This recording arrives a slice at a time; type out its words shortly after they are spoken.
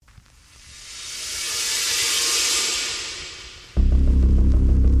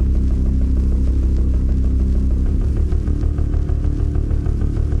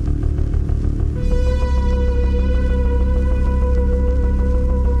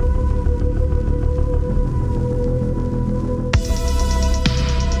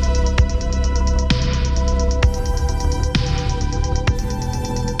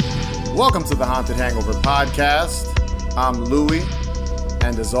Welcome to the Haunted Hangover Podcast. I'm Louie,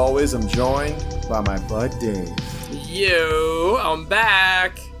 and as always, I'm joined by my bud Dave. Yo, I'm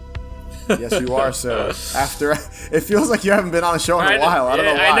back. Yes, you are, sir. After it feels like you haven't been on the show in a while. I don't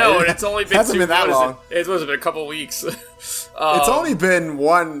know why. I know, and it's only been hasn't been that long. It wasn't been a couple weeks. It's only been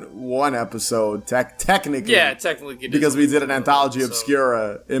one episode, technically. Yeah, technically. Because we did an Anthology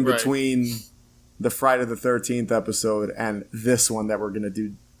Obscura in between the Friday the 13th episode and this one that we're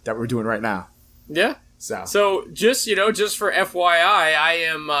doing right now. Yeah. So just for FYI, I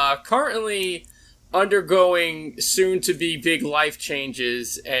am currently undergoing soon-to-be big life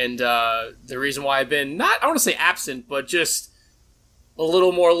changes, and the reason why I've been I don't want to say absent, but just a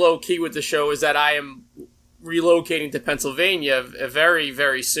little more low-key with the show is that I am relocating to Pennsylvania very,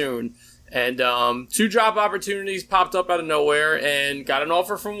 very soon. And 2 job opportunities popped up out of nowhere, and got an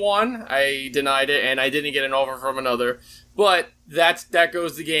offer from one. I denied it, and I didn't get an offer from another. But that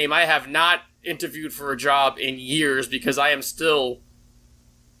goes the game. I have not interviewed for a job in years because I am still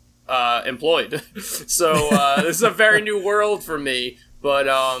employed. So this is a very new world for me. But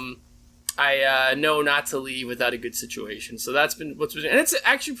I know not to leave without a good situation. So that's been and it's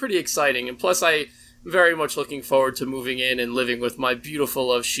actually pretty exciting. And plus, I'm very much looking forward to moving in and living with my beautiful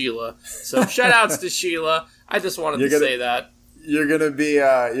love, Sheila. So shout outs to Sheila. I just wanted to say that. You're gonna be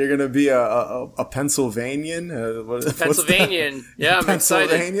a Pennsylvanian. Pennsylvanian, yeah, I'm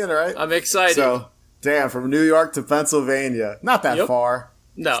excited. Pennsylvanian, right? I'm excited. So, damn, from New York to Pennsylvania, not that far.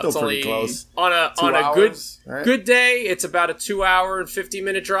 No, still it's pretty only close. On a good day. It's about a 2-hour and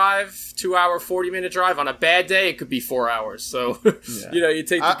 50-minute drive. 2-hour, 40-minute drive. On a bad day, it could be 4 hours. So you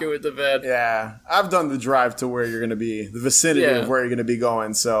take the good with the bad. Yeah, I've done the drive to where you're gonna be, the vicinity of where you're gonna be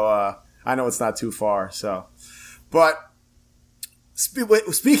going. So I know it's not too far. So, but.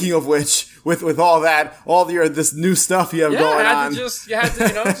 Speaking of which, with all that, this new stuff you have going on, you had to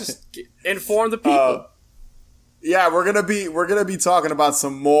just inform the people. We're gonna be talking about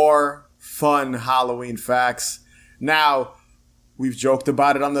some more fun Halloween facts. Now, we've joked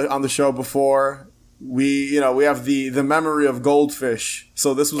about it on the show before. We have the memory of goldfish,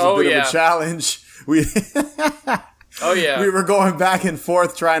 so this was a bit of a challenge. We were going back and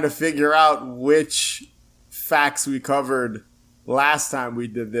forth trying to figure out which facts we covered last time we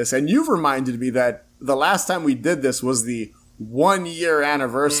did this, and you've reminded me that the last time we did this was the 1-year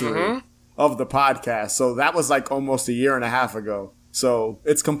anniversary of the podcast, so that was like almost a year and a half ago. So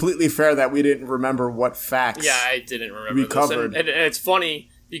it's completely fair that we didn't remember what facts I didn't remember we covered. And it's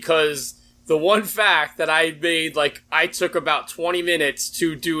funny because the one fact that I made, I took about 20 minutes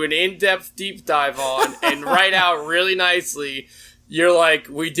to do an in-depth deep dive on and write out really nicely. You're like,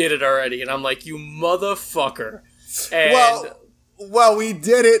 we did it already, and I'm like, you motherfucker. And well, we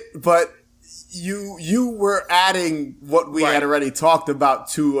did it, but you were adding what we had already talked about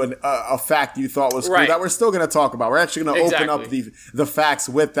to a fact you thought was cool that we're still going to talk about. We're actually going to open up the facts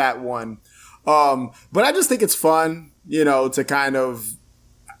with that one. But I just think it's fun, to kind of,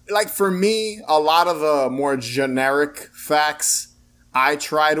 for me, a lot of the more generic facts I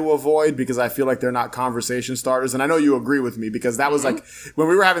try to avoid because I feel like they're not conversation starters. And I know you agree with me because that was when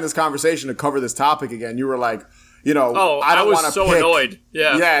we were having this conversation to cover this topic again, you were like, I was so annoyed.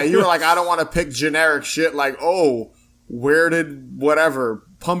 Yeah. Yeah, you were like, I don't want to pick generic shit like, where did whatever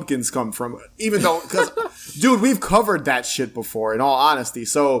pumpkins come from? Even though, because, dude, we've covered that shit before, in all honesty.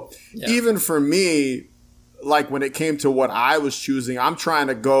 So even for me, when it came to what I was choosing, I'm trying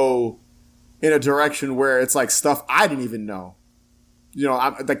to go in a direction where it's like stuff I didn't even know.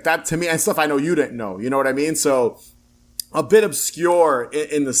 Like that to me, and stuff I know you didn't know. You know what I mean? So a bit obscure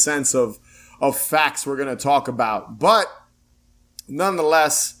in the sense of facts we're going to talk about. But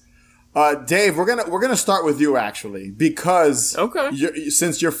nonetheless, Dave, we're going to start with you actually, because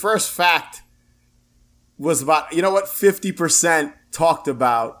since your first fact was about, 50% talked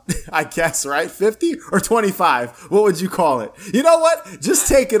about, I guess, right? 50 or 25? What would you call it? You know what? Just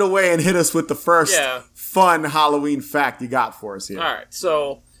take it away and hit us with the first fun Halloween fact you got for us here. All right.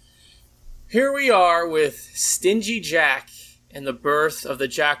 So here we are with Stingy Jack and the birth of the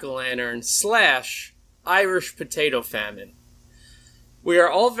jack-o'-lantern / Irish potato famine. We are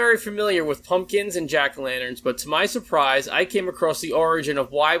all very familiar with pumpkins and jack-o'-lanterns, but to my surprise, I came across the origin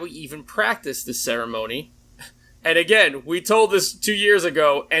of why we even practice this ceremony. And again, we told this 2 years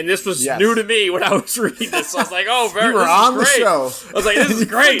ago, and this was new to me when I was reading this. So I was like, you were on the show. I was like, this is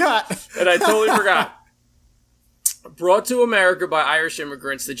great. And I totally forgot. Brought to America by Irish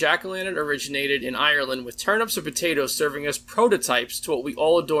immigrants, the jack-o'-lantern originated in Ireland with turnips or potatoes serving as prototypes to what we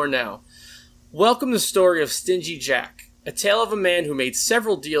all adore now. Welcome the story of Stingy Jack, a tale of a man who made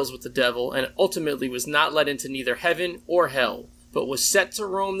several deals with the devil and ultimately was not let into neither heaven or hell. but was set to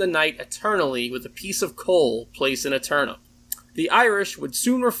roam the night eternally with a piece of coal placed in a turnip. The Irish would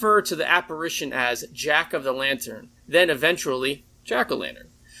soon refer to the apparition as Jack of the Lantern, then eventually Jack-o'-lantern.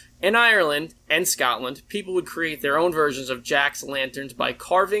 In Ireland and Scotland, people would create their own versions of Jack's lanterns by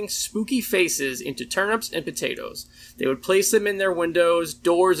carving spooky faces into turnips and potatoes. They would place them in their windows,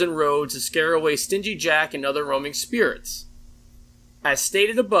 doors, and roads to scare away stingy Jack and other roaming spirits. As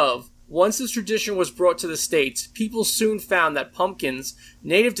stated above, once this tradition was brought to the States, people soon found that pumpkins,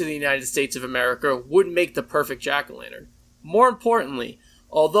 native to the United States of America, would make the perfect jack-o'-lantern. More importantly,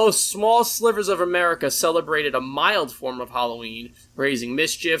 although small slivers of America celebrated a mild form of Halloween, raising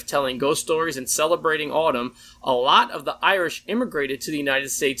mischief, telling ghost stories, and celebrating autumn, a lot of the Irish immigrated to the United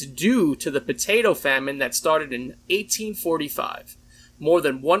States due to the potato famine that started in 1845. More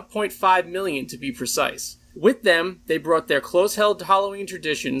than 1.5 million to be precise. With them, they brought their close-held Halloween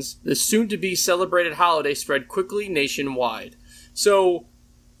traditions. The soon-to-be celebrated holiday spread quickly nationwide. So,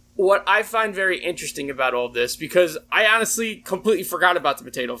 what I find very interesting about all this, because I honestly completely forgot about the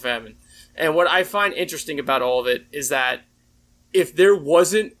potato famine, and what I find interesting about all of it is that if there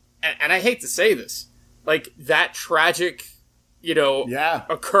wasn't, and I hate to say this, like, that tragic,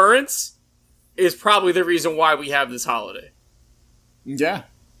 occurrence is probably the reason why we have this holiday. Yeah.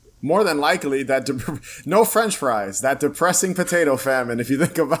 More than likely, no French fries, that depressing potato famine, if you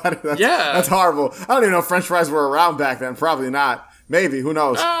think about it. That's horrible. I don't even know if French fries were around back then. Probably not. Maybe. Who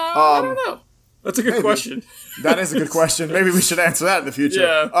knows? I don't know. That's a good question. That is a good question. Maybe we should answer that in the future.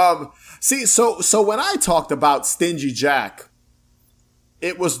 Yeah. So when I talked about Stingy Jack,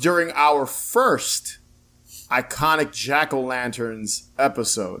 it was during our first iconic Jack-o'-lanterns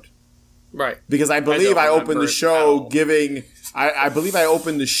episode. Right. Because I believe I opened the show giving... I believe I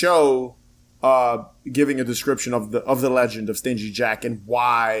opened the show giving a description of the legend of Stingy Jack and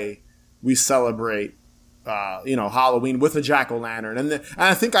why we celebrate Halloween with a jack-o'-lantern. And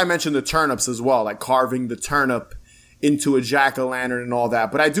I think I mentioned the turnips as well, like carving the turnip into a jack-o'-lantern and all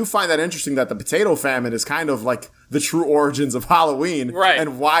that. But I do find that interesting that the potato famine is kind of like the true origins of Halloween, right,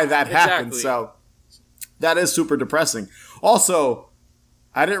 and why that happened. So that is super depressing. Also,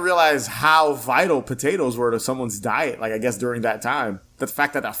 I didn't realize how vital potatoes were to someone's diet, like I guess during that time. The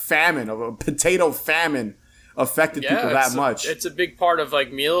fact that a potato famine affected people that much. It's a big part of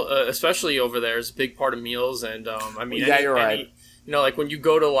like meal, especially over there. It's a big part of meals, and you're right. Like when you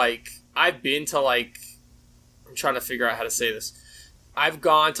go to I've been to I'm trying to figure out how to say this. I've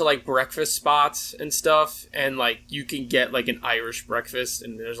gone to breakfast spots and stuff, and you can get an Irish breakfast,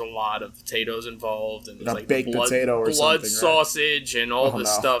 and there's a lot of potatoes involved, and there's baked potato or blood sausage, right? And all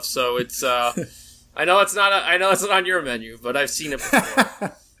this stuff. So it's I know it's not on your menu, but I've seen it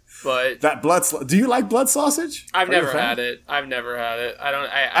before. But that do you like blood sausage? I've never had it. I don't.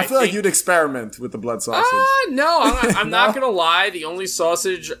 I feel like you'd experiment with the blood sausage. No, I'm not gonna lie. The only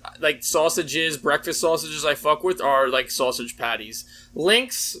sausages, breakfast sausages I fuck with are sausage patties.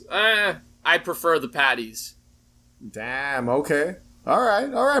 Links, I prefer the patties. Damn. Okay. All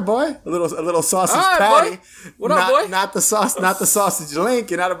right, boy. A little sausage patty. Boy. What up, boy? Not the sausage link.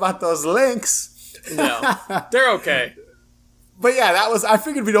 You're not about those links. No, they're okay. But yeah, I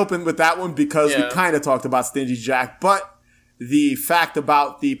figured we'd open with that one because we kind of talked about Stingy Jack, but the fact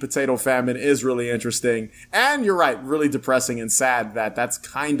about the potato famine is really interesting. And you're right, really depressing and sad that that's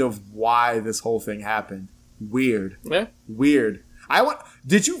kind of why this whole thing happened. Weird. Yeah. Weird. Why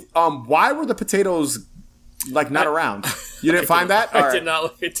were the potatoes not around? You didn't find that? I did not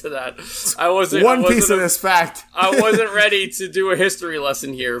look into that. Piece of this fact. I wasn't ready to do a history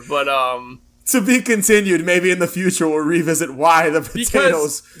lesson here, but to be continued. Maybe in the future we'll revisit why the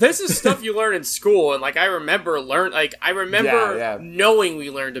potatoes. Because this is stuff you learn in school, and I remember knowing we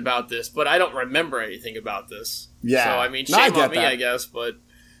learned about this, but I don't remember anything about this. Yeah. So shame on me, I guess. But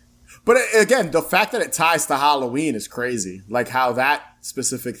again, the fact that it ties to Halloween is crazy. Like how that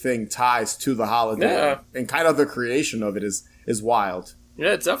specific thing ties to the holiday, and kind of the creation of it is wild.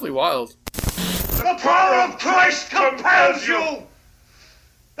 Yeah, it's definitely wild. The power of Christ compels you.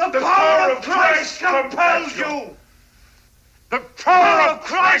 The power of Christ compels you! The power of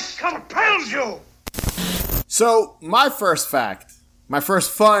Christ compels you! So, my first fun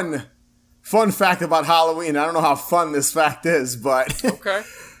fact about Halloween, I don't know how fun this fact is, but... Okay.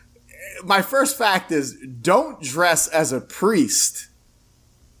 My first fact is, don't dress as a priest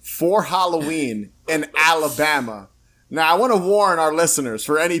for Halloween in Alabama. Now, I want to warn our listeners,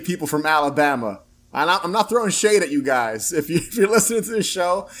 for any people from Alabama... I'm not throwing shade at you guys. If you're listening to this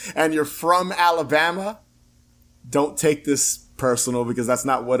show and you're from Alabama, don't take this personal because that's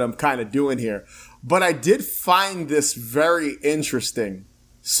not what I'm kind of doing here. But I did find this very interesting.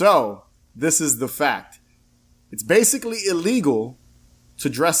 So, this is the fact. It's basically illegal to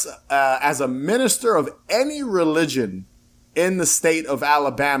dress as a minister of any religion in the state of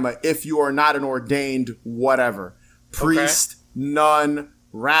Alabama if you are not an ordained whatever. Priest, nun,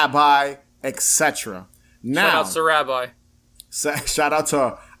 rabbi, etc. Now, shout out to Rabbi. Shout out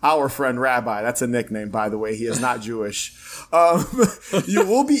to our friend Rabbi. That's a nickname, by the way. He is not Jewish.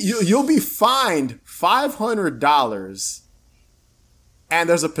 You'll be fined $500, and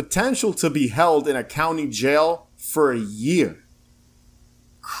there's a potential to be held in a county jail for a year.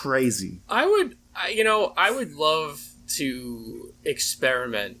 Crazy. I would love to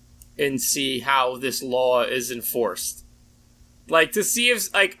experiment and see how this law is enforced. Like, to see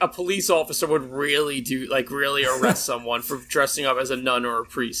if, like, a police officer would really arrest someone for dressing up as a nun or a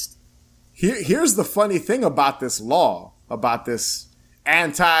priest. Here's the funny thing about this law, about this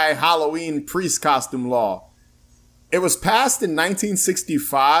anti-Halloween priest costume law. It was passed in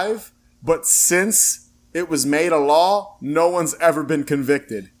 1965, but since it was made a law, no one's ever been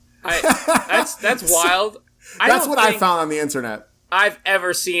convicted. That's wild. That's what I found on the internet. I've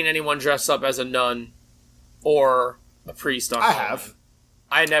ever seen anyone dress up as a nun or a priest on Halloween. have.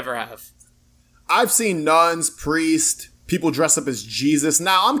 I never have. I've seen nuns, priests, people dress up as Jesus.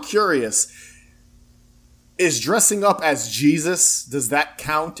 Now, I'm curious. Is dressing up as Jesus, does that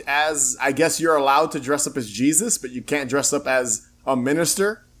count as, I guess you're allowed to dress up as Jesus, but you can't dress up as a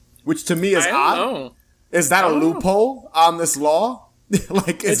minister? Which to me is odd. Know. Is that a loophole on this law?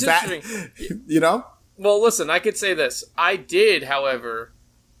 Like, is that, you know? Well, listen, I could say this. I did, however,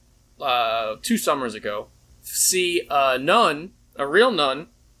 2 summers ago, see a real nun,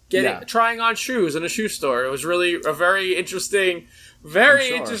 trying on shoes in a shoe store. It was really a very interesting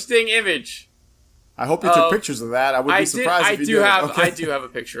image. I hope you took pictures of that. I would be surprised if you did. I do have a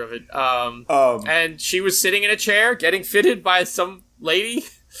picture of it. And she was sitting in a chair getting fitted by some lady.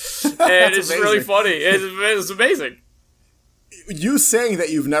 And it's really funny. It's amazing. You saying that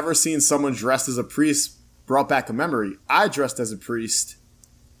you've never seen someone dressed as a priest brought back a memory. I dressed as a priest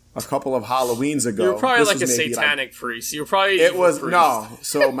a couple of Halloweens ago. You were probably like a satanic priest. You were probably no.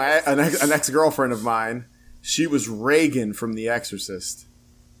 So an ex-girlfriend of mine, she was Reagan from The Exorcist.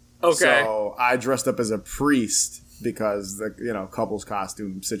 Okay. So I dressed up as a priest because the couples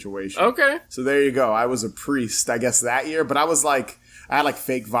costume situation. Okay. So there you go. I was a priest, I guess, that year, but I had like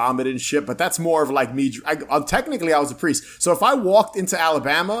fake vomit and shit, but that's more of like me. Technically, I was a priest. So if I walked into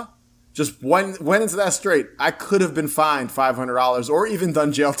Alabama, just went into that straight, I could have been fined $500 or even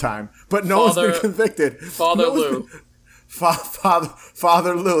done jail time. But no one's been convicted. Father Lou.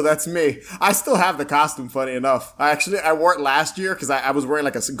 Father Lou, that's me. I still have the costume, funny enough. I wore it last year because I was wearing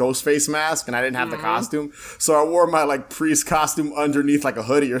like a ghost face mask and I didn't have the costume. So I wore my like priest costume underneath like a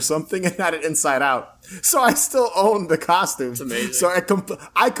hoodie or something and had it inside out. So I still own the costume. It's amazing. So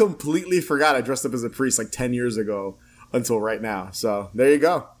I completely forgot I dressed up as a priest like 10 years ago until right now. So there you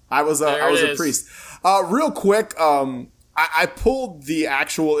go. I was a priest. Real quick, I pulled the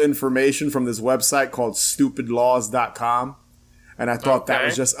actual information from this website called stupidlaws.com, and I thought that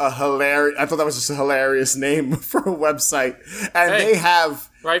was just a hilarious name for a website. And they have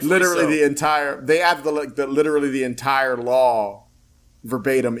literally the entire law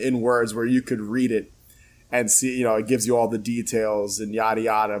verbatim in words where you could read it and see, it gives you all the details and yada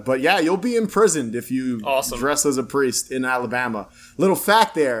yada. But yeah, you'll be imprisoned if you dress as a priest in Alabama. Little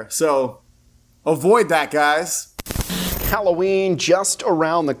fact there. So avoid that, guys. Halloween just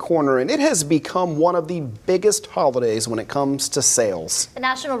around the corner, and it has become one of the biggest holidays when it comes to sales. The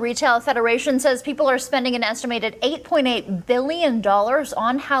National Retail Federation says people are spending an estimated $8.8 billion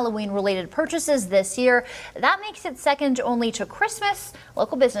on Halloween-related purchases this year. That makes it second only to Christmas.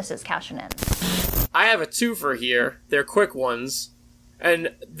 Local businesses cashing in. I have a twofer here. They're quick ones.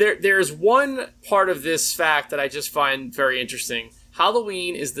 And there's one part of this fact that I just find very interesting.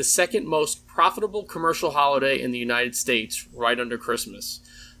 Halloween is the second most profitable commercial holiday in the United States, right under Christmas.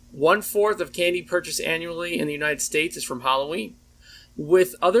 1/4 of candy purchased annually in the United States is from Halloween.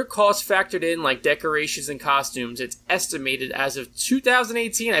 With other costs factored in, like decorations and costumes, it's estimated as of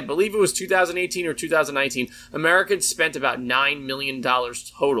 2018, I believe it was 2018 or 2019, Americans spent about $9 million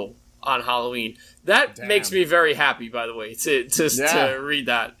total on Halloween. That makes me very happy, by the way, to read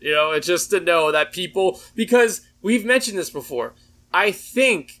that. It's just to know that people, because we've mentioned this before, I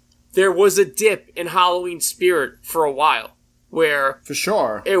think there was a dip in Halloween spirit for a while where for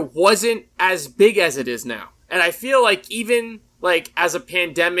sure it wasn't as big as it is now. And I feel like even like as a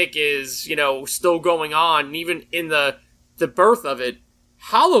pandemic is, still going on, and even in the birth of it,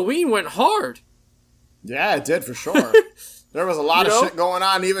 Halloween went hard. Yeah, it did for sure. There was a lot of shit going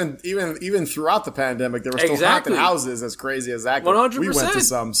on even throughout the pandemic. There were still haunted houses, as crazy as that. 100%. We went to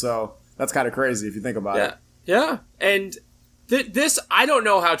some, so that's kind of crazy if you think about it. Yeah, and this, I don't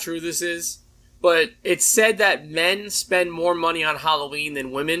know how true this is, but it's said that men spend more money on Halloween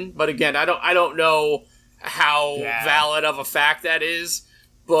than women. But again, I don't know how valid of a fact that is.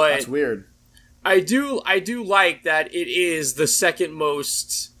 But that's weird. I do like that it is the second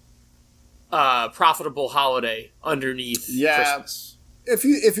most profitable holiday underneath Christmas. If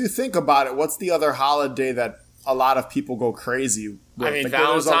you think about it, what's the other holiday that a lot of people go crazy with? I mean, like,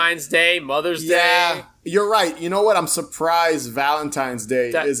 Valentine's Day, Mother's Day. Yeah, you're right. You know what? I'm surprised Valentine's Day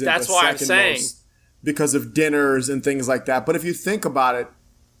isn't the second most because of dinners and things like that. But if you think about it,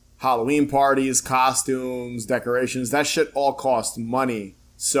 Halloween parties, costumes, decorations, that shit all costs money.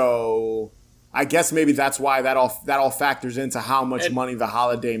 So I guess maybe that's why that all factors into how much money the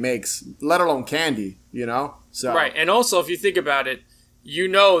holiday makes, let alone candy, you know? So right. And also, if you think about it, you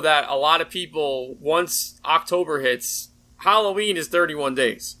know that a lot of people, once October hits, Halloween is 31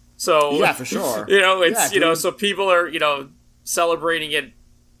 days. So yeah, for sure. So people are, celebrating it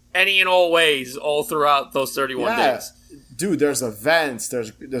any and all ways all throughout those 31 days. Dude, there's events,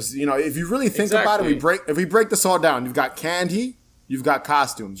 there's if you really think about it, if we break this all down, you've got candy, you've got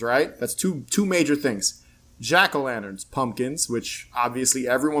costumes, right? That's two major things. Jack-o'-lanterns, pumpkins, which obviously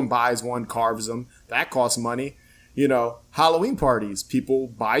everyone buys one, carves them. That costs money. Halloween parties. People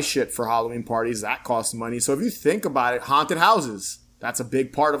buy shit for Halloween parties. That costs money. So if you think about it, haunted houses. That's a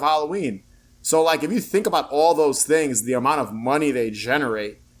big part of Halloween. So, like, if you think about all those things, the amount of money they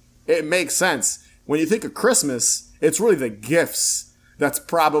generate, it makes sense. When you think of Christmas, it's really the gifts. That's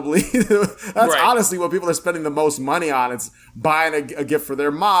probably, honestly what people are spending the most money on. It's buying a gift for their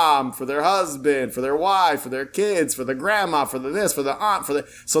mom, for their husband, for their wife, for their kids, for the grandma, for the this, for the aunt,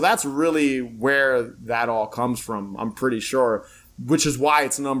 so that's really where that all comes from, I'm pretty sure. Which is why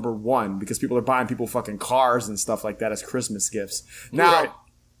it's number one, because people are buying people fucking cars and stuff like that as Christmas gifts. Now,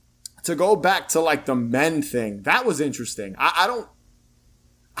 to go back to like the men thing, that was interesting. I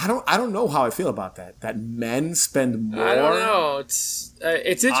don't know how I feel about that. That men spend more. I don't know.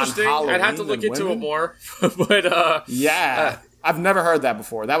 It's interesting. I'd have to look into it more. But I've never heard that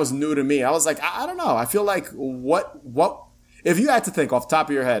before. That was new to me. I was like, I don't know. I feel like what if you had to think off the top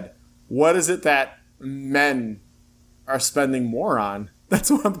of your head, what is it that men are spending more on? That's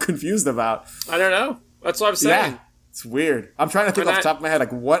what I'm confused about. I don't know. That's what I'm saying. Yeah, it's weird. I'm trying to think off the top of my head,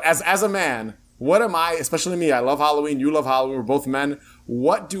 like what as a man. What am I, especially me, I love Halloween, you love Halloween, we're both men.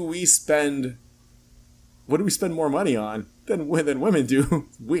 What do we spend more money on than women do?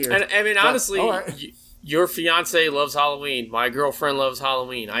 Weird. And I mean, honestly, your fiance loves Halloween. My girlfriend loves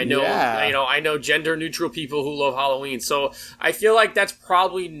Halloween. I know, I know gender neutral people who love Halloween. So I feel like that's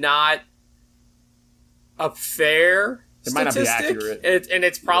probably not a fair statistic. Might not be accurate. And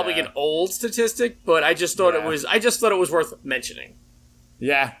it's probably an old statistic, but I just thought it was worth mentioning.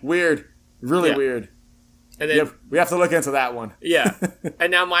 Yeah, weird. Really weird. And then we have to look into that one. Yeah.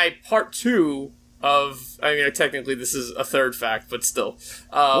 And now my part two of, I mean, technically this is a third fact, but still.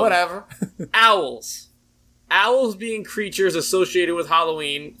 Whatever. Owls. Owls being creatures associated with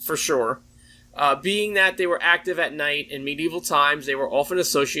Halloween, for sure. Being that they were active at night in medieval times, they were often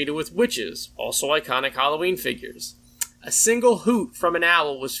associated with witches, also iconic Halloween figures. A single hoot from an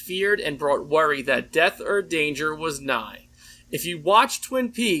owl was feared and brought worry that death or danger was nigh. If you watch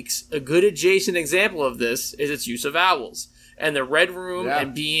Twin Peaks, a good adjacent example of this is its use of owls. And the Red Room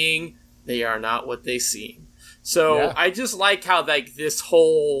and being, they are not what they seem. So I just like how like this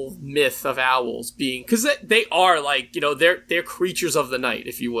whole myth of owls being, because they are like, they're creatures of the night,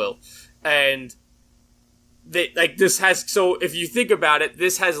 if you will. And they like this has, so if you think about it,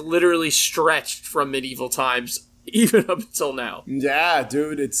 this has literally stretched from medieval times even up until now. Yeah,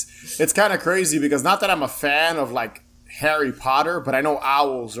 dude, it's kind of crazy because not that I'm a fan of like Harry Potter, but I know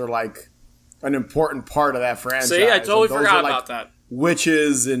owls are like an important part of that franchise. See, I totally forgot about that.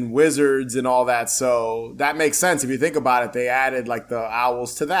 Witches and wizards and all that, so that makes sense if you think about it. They added like the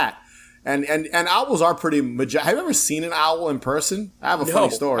owls to that, and owls are pretty majestic. Have you ever seen an owl in person? I have a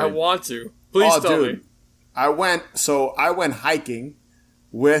funny story. I want to. Please tell me. I went hiking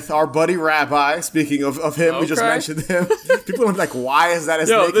with our buddy Rabbi. Speaking of him, we just mentioned him. People are like, why is that his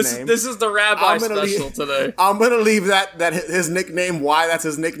nickname? This is the Rabbi special today. I'm going to leave that his nickname, why that's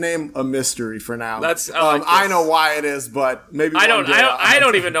his nickname, a mystery for now. I know why it is, but maybe I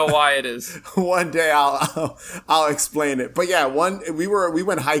don't even know why it is. One day I'll explain it. But yeah, we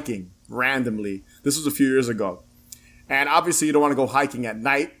went hiking randomly. This was a few years ago. And obviously you don't want to go hiking at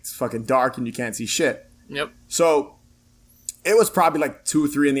night. It's fucking dark and you can't see shit. Yep. So it was probably like 2 or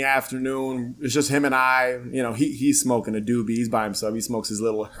 3 in the afternoon. It's just him and I. He's smoking a doobie. He's by himself. He smokes his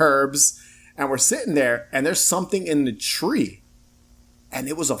little herbs. And we're sitting there, and there's something in the tree. And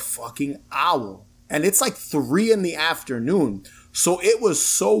it was a fucking owl. and it's like 3 in the afternoon. So it was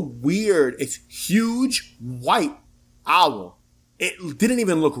so weird. It's huge white owl. It didn't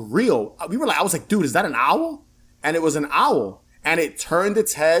even look real. I was like, dude, is that an owl? And it was an owl. And it turned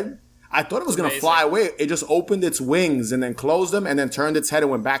its head. I thought it was going to fly away. It just opened its wings and then closed them and then turned its head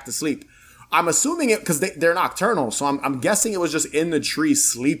and went back to sleep. I'm assuming it because they're nocturnal. So I'm guessing it was just in the tree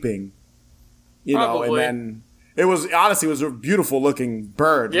sleeping, you know, and then it was a beautiful looking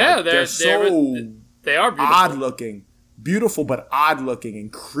bird. Yeah, like, they are beautiful. Odd looking, beautiful, but odd looking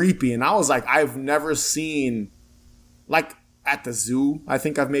and creepy. And I was like, I've never seen, like at the zoo, I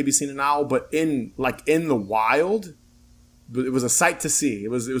think I've maybe seen an owl, but in the wild, it was a sight to see. It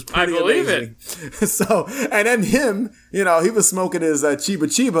was pretty amazing. So, and then him, you know, he was smoking his Chiba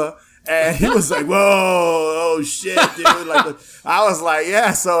Chiba, and he was like, "Whoa, oh shit, dude!" Like, I was like,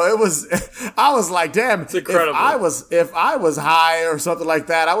 "Yeah." So it was. I was like, "Damn!" It's incredible. If I was high or something like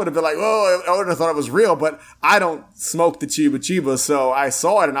that, I would have been like, "Whoa!" I would have thought it was real. But I don't smoke the Chiba Chiba, so I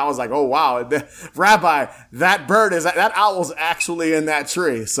saw it and I was like, "Oh wow, Rabbi, that owl's actually in that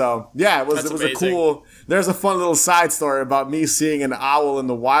tree." So yeah, it was amazing. A cool. There's a fun little side story about me seeing an owl in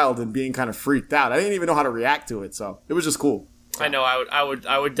the wild and being kind of freaked out. I didn't even know how to react to it, so it was just cool. I know. I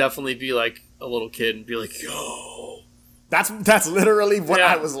would definily be like a little kid and be like, "Yo." That's literally what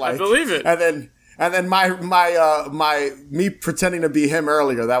I was like. I believe it. And then my me pretending to be him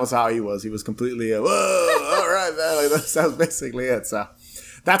earlier. That was how he was. He was completely whoa. All right, man. Like, that was basically it. So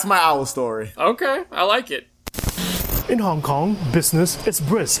that's my owl story. Okay, I like it. In Hong Kong, business is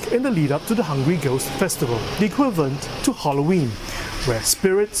brisk in the lead up to the Hungry Ghost Festival, the equivalent to Halloween, where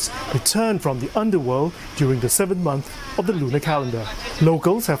spirits return from the underworld during the 7th month of the lunar calendar.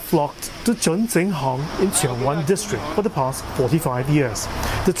 Locals have flocked to Chun Sing Hong in Sheung Wan district for the past 45 years,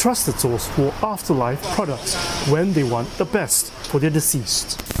 the trusted source for afterlife products when they want the best for their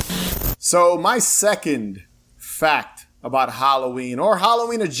deceased. So my second fact about Halloween, or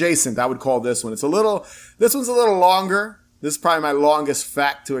Halloween adjacent, I would call this one. This one's a little longer. This is probably my longest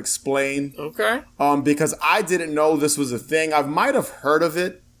fact to explain. Okay. Because I didn't know this was a thing. I might have heard of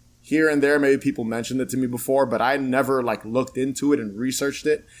it here and there. Maybe people mentioned it to me before, but I never looked into it and researched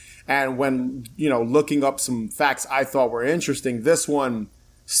it. And when, looking up some facts I thought were interesting, this one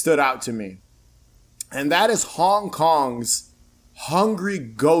stood out to me. And that is Hong Kong's Hungry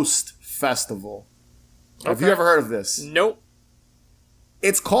Ghost Festival. Okay. Have you ever heard of this? Nope.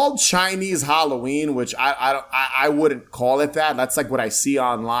 It's called Chinese Halloween, which I wouldn't call it that. That's like what I see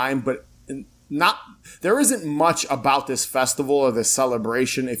online, but there isn't much about this festival or this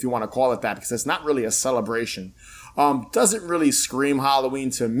celebration, if you want to call it that, because it's not really a celebration. Doesn't really scream Halloween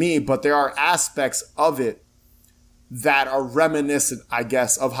to me, but there are aspects of it that are reminiscent, I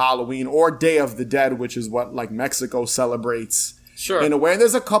guess, of Halloween or Day of the Dead, which is what Mexico celebrates. Sure. In a way. And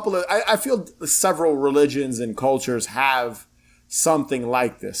there's a couple of, I feel several religions and cultures have something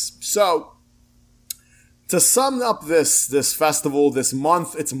like this. So to sum up this festival, this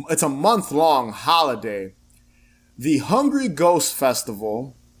month, it's a month-long holiday. The Hungry Ghost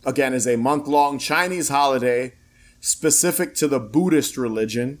Festival, again, is a month-long Chinese holiday specific to the Buddhist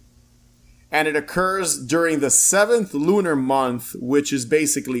religion. And it occurs during the 7th lunar month, which is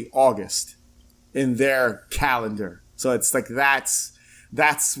basically August in their calendar. So it's like that's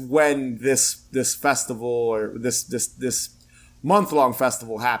when this festival or this month-long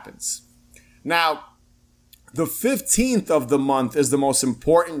festival happens. Now, the 15th of the month is the most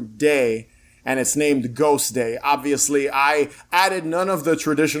important day, and it's named Ghost Day. Obviously, I added none of the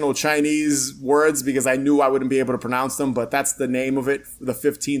traditional Chinese words because I knew I wouldn't be able to pronounce them, but that's the name of it, the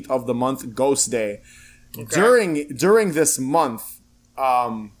 15th of the month, Ghost Day. Okay. During this month,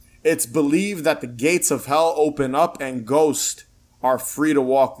 it's believed that the gates of hell open up and ghosts are free to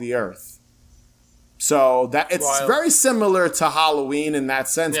walk the earth. So that it's very similar to Halloween in that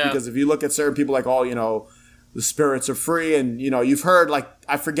sense, because if you look at certain people the spirits are free, and you've heard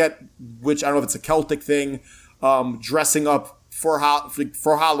I forget which, I don't know if it's a Celtic thing, dressing up for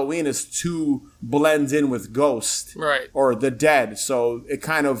Halloween is to blend in with ghosts, right, or the dead. So it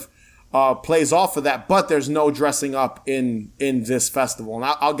kind of plays off of that, but there's no dressing up in this festival, and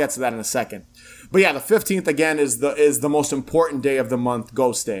I'll get to that in a second. But yeah, the 15th again is the most important day of the month,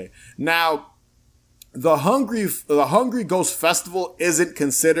 Ghost Day. Now, the Hungry Ghost Festival isn't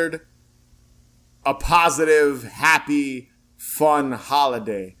considered a positive, happy, fun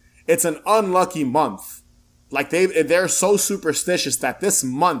holiday. It's an unlucky month. They're so superstitious that this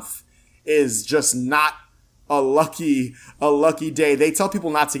month is just not a lucky day. They tell people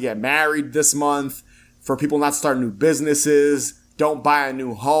not to get married this month, for people not to start new businesses, don't buy a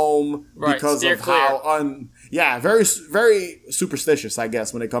new home because of how yeah, very, very superstitious, I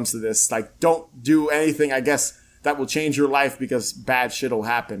guess, when it comes to this. Like, don't do anything, I guess, that will change your life because bad shit will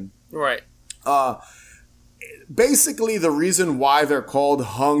happen. Right. Basically, the reason why they're called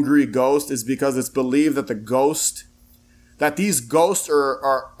hungry ghosts is because it's believed that these ghosts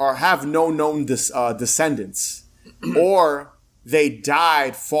are have no known descendants, or they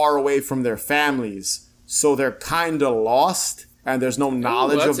died far away from their families, so they're kind of lost, and there's no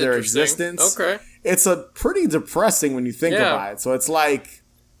knowledge of their existence. Okay. It's a pretty depressing when you think about it. So it's like,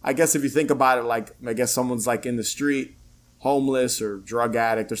 I guess if you think about it, like, I guess someone's like in the street, homeless or drug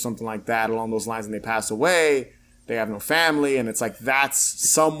addict or something like that along those lines, and they pass away, they have no family, and it's like that's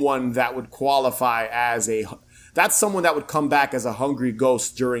someone that would qualify as that's someone that would come back as a hungry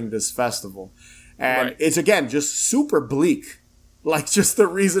ghost during this festival. And it's, again, just super bleak. Like, just the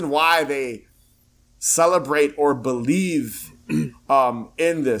reason why they celebrate or believe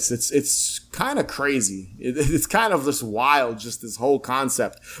in this. It's kind of crazy. It's kind of just wild, just this whole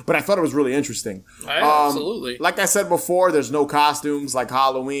concept. But I thought it was really interesting. Absolutely. Like I said before, there's no costumes like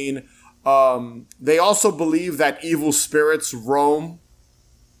Halloween. They also believe that evil spirits roam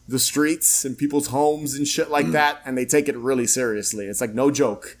the streets and people's homes and shit like that, and they take it really seriously. It's like, no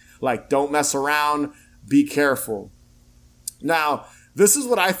joke. Like, don't mess around. Be careful. Now, this is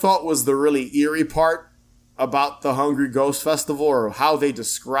what I thought was the really eerie part about the Hungry Ghost Festival, or how they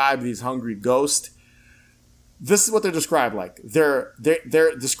describe these hungry ghosts. This is what they're described like. They're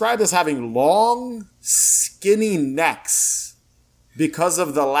described as having long, skinny necks because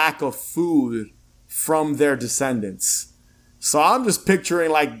of the lack of food from their descendants. So I'm just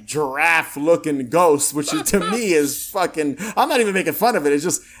picturing like giraffe-looking ghosts, which to me is fucking... I'm not even making fun of it. It's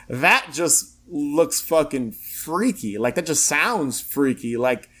just... That just looks fucking freaky. Like, that just sounds freaky.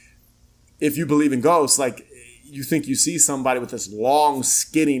 Like, if you believe in ghosts, like, you think you see somebody with this long,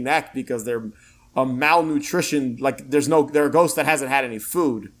 skinny neck because they're a malnutrition. Like, they're a ghost that hasn't had any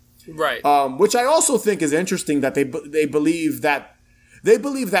food. Right. Which I also think is interesting that they believe that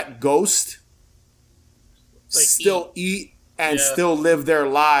ghosts like still eat and still live their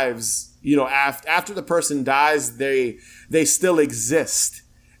lives. You know, after the person dies, they still exist.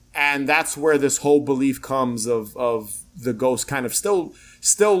 And that's where this whole belief comes of the ghost kind of still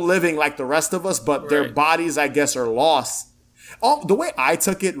living like the rest of us, but their bodies, I guess, are lost. The way I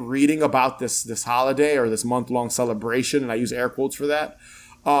took it, reading about this holiday or this month-long celebration, and I use air quotes for that,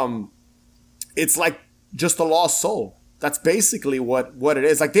 it's like just a lost soul. That's basically what it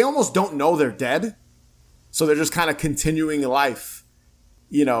is. Like, they almost don't know they're dead, so they're just kind of continuing life,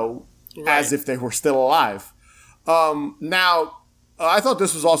 you know, as if they were still alive. Now, I thought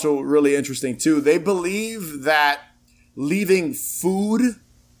this was also really interesting, too. They believe that leaving food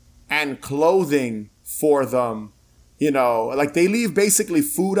and clothing for them, you know, like they leave basically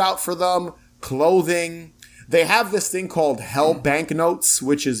food out for them, clothing. They have this thing called hell banknotes,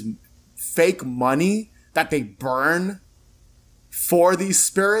 which is fake money that they burn for these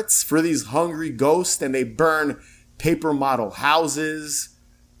spirits, for these hungry ghosts, and they burn paper model houses,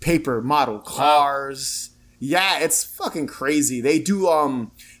 paper model cars. Yeah, it's fucking crazy. They do,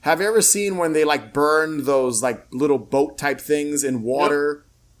 have you ever seen when they like burn those like little boat type things in water?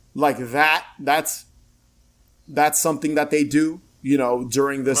 Yep. Like that? That's something that they do, you know,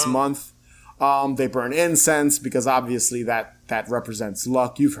 during this month. They burn incense because obviously that represents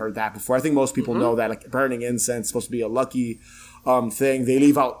luck. You've heard that before. I think most people know that, like, burning incense is supposed to be a lucky thing. They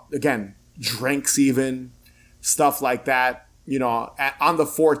leave out, again, drinks even, stuff like that. You know, on the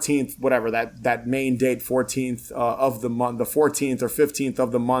 14th, whatever, that main date, 14th of the month, the 14th or 15th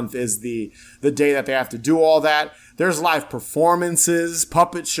of the month is the day that they have to do all that. There's live performances,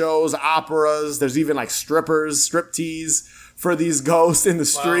 puppet shows, operas. There's even like striptease for these ghosts in the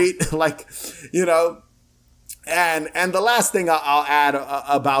street. Like, you know, and the last thing I'll add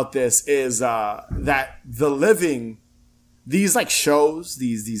about this is that the living, these like shows,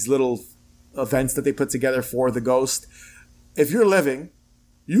 these little events that they put together for the ghost, if you're living,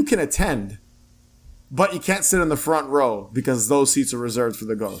 you can attend, but you can't sit in the front row because those seats are reserved for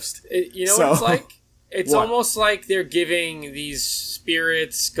the ghost. You know what it's like? It's almost like they're giving these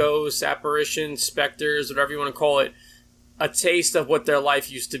spirits, ghosts, apparitions, specters, whatever you want to call it, a taste of what their life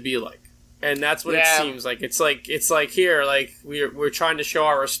used to be like. And that's what it seems like. It's like here, like we're trying to show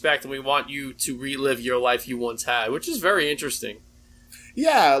our respect and we want you to relive your life you once had, which is very interesting.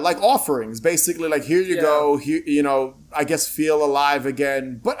 Yeah, like offerings, basically. Like, here you go, here, you know, I guess feel alive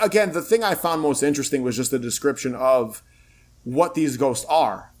again. But again, the thing I found most interesting was just the description of what these ghosts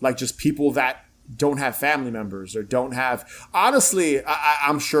are. Like, just people that don't have family members or don't have... Honestly,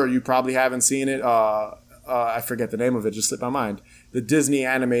 I'm sure you probably haven't seen it. I forget the name of it, just slipped my mind. The Disney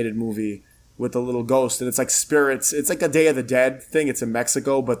animated movie with the little ghost, and it's like spirits. It's like a Day of the Dead thing. It's in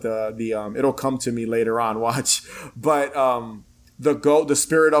Mexico, but the it'll come to me later on. Watch, but the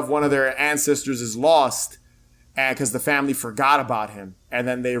spirit of one of their ancestors is lost, and because the family forgot about him, and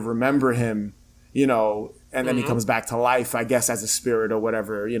then they remember him, you know, and then he comes back to life, I guess, as a spirit or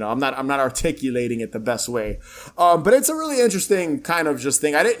whatever. You know, I'm not articulating it the best way, but it's a really interesting kind of just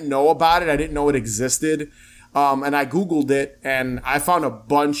thing. I didn't know about it. I didn't know it existed. And I Googled it, and I found a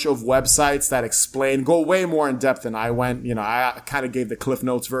bunch of websites that go way more in depth than I went. You know, I kind of gave the Cliff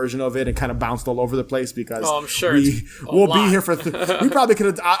Notes version of it and kind of bounced all over the place because I'm sure we'll be here for. We probably could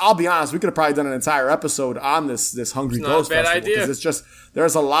have. I'll be honest. We could have probably done an entire episode on this Hungry Ghost Festival because it's just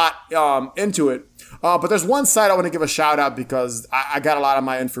there's a lot into it. But there's one site I want to give a shout out because I got a lot of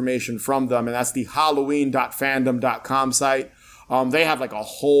my information from them, and that's the Halloween.fandom.com site. They have like a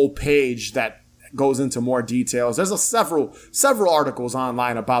whole page that goes into more details. There's several articles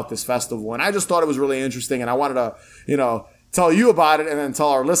online about this festival, and I just thought it was really interesting, and I wanted to, you know, tell you about it and then tell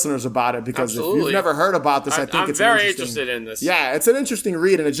our listeners about it because if you've never heard about this, I think it's very interested in this. Yeah, it's an interesting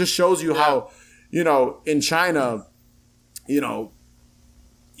read, and it just shows you how, you know, in China, you know,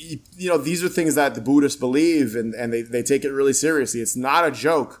 these are things that the Buddhists believe, and they take it really seriously. It's not a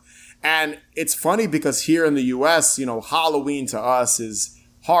joke. And it's funny because here in the U.S., you know, Halloween to us is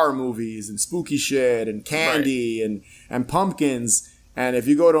horror movies and spooky shit and candy and pumpkins. And if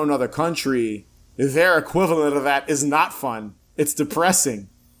you go to another country, their equivalent of that is not fun. It's depressing.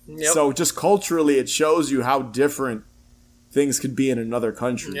 Yep. So just culturally, it shows you how different things could be in another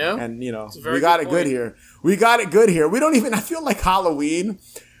country. Yep. And, you know, we got it good here. We got it good here. We don't even, I feel like Halloween,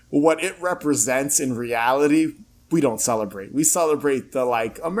 what it represents in reality, we don't celebrate. We celebrate the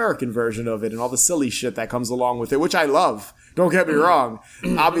like American version of it and all the silly shit that comes along with it, which I love. Don't get me wrong.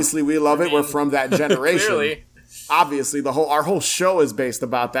 Obviously, we love it. We're from that generation. Clearly. Obviously, our whole show is based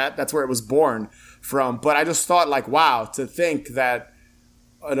about that. That's where it was born from. But I just thought, like, wow, to think that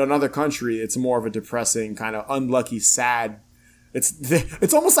in another country, it's more of a depressing, kind of unlucky, sad.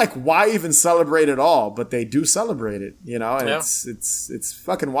 It's almost like why even celebrate at all? But they do celebrate it, you know. And it's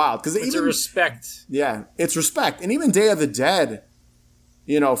fucking wild because it's a respect. Yeah, it's respect, and even Day of the Dead,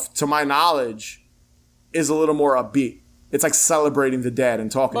 you know, to my knowledge, is a little more upbeat. It's like celebrating the dead and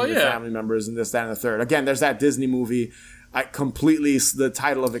talking to your family members and this, that, and the third. Again, there's that Disney movie. The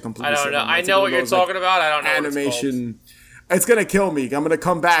title of it completely. I don't know. I know what you're talking about. I don't know. Animation. It's going to kill me. I'm going to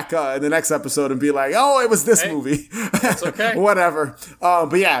come back in the next episode and be like, oh, it was this movie. That's okay. Whatever.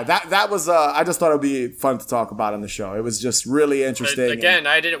 But yeah, that was, I just thought it would be fun to talk about on the show. It was just really interesting. Again,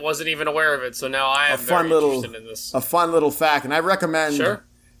 wasn't even aware of it. So now I am very interested in this. A fun little fact. And I recommend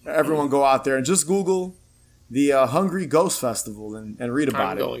everyone go out there and just Google the Hungry Ghost Festival and read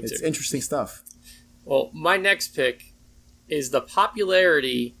about it. It's interesting stuff. Well, my next pick is the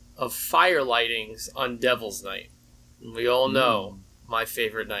popularity of fire lightings on Devil's Night. And we all know my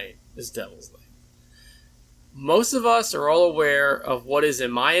favorite night is Devil's Night. Most of us are all aware of what is,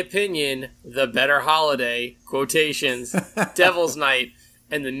 in my opinion, the better holiday, quotations, Devil's Night,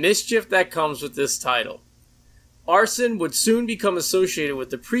 and the mischief that comes with this title. Arson would soon become associated with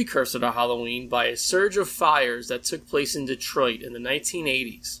the precursor to Halloween by a surge of fires that took place in Detroit in the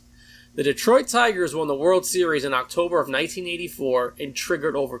 1980s. The Detroit Tigers won the World Series in October of 1984 and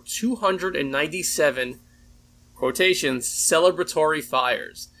triggered over 297, quotations, celebratory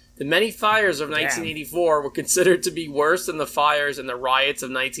fires. The many fires of 1984 were considered to be worse than the fires and the riots of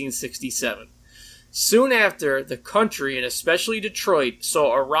 1967. Soon after, the country, and especially Detroit,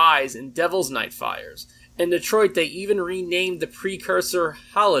 saw a rise in Devil's Night fires. In Detroit, they even renamed the precursor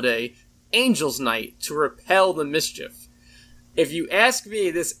holiday Angel's Night to repel the mischief. If you ask me,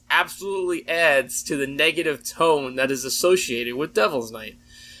 this absolutely adds to the negative tone that is associated with Devil's Night.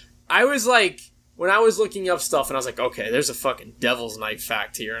 I was like, when I was looking up stuff, and I was like, okay, there's a fucking Devil's Night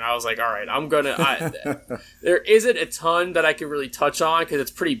fact here, and I was like, all right, I'm gonna... there isn't a ton that I can really touch on, because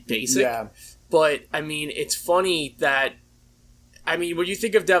it's pretty basic. Yeah. But, I mean, it's funny that... I mean, when you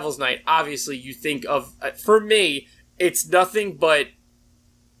think of Devil's Night, obviously you think of... for me, it's nothing but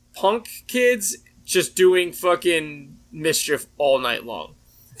punk kids just doing fucking mischief all night long.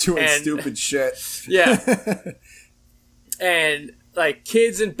 Doing stupid shit. Yeah. And, like,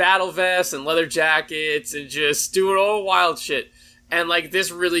 kids in battle vests and leather jackets and just doing all wild shit. And, like,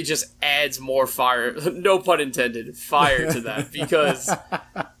 this really just adds more fire, no pun intended, fire to that. Because,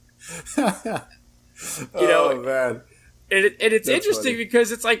 you know... Oh, man. And it's That's interesting funny.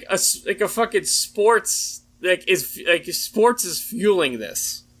 Because it's like a fucking sports, sports is fueling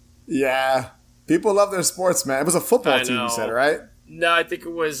this. Yeah. People love their sports, man. It was a football team, you said, right? No, I think it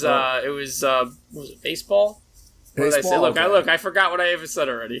was, was it baseball? What did I say? Look, I forgot what I even said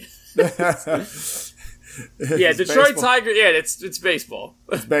already. Yeah, Detroit baseball. Tiger. Yeah, it's baseball.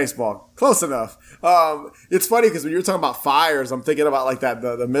 It's baseball. Close enough. It's funny because when you're talking about fires, I'm thinking about like that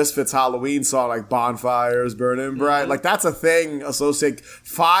the Misfits Halloween song, like bonfires burning bright. Like that's a thing associated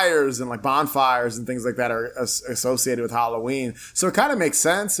fires and like bonfires and things like that are associated with Halloween. So it kind of makes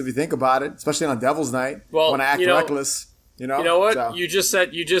sense if you think about it, especially on Devil's Night when I act reckless. You know what? So. You just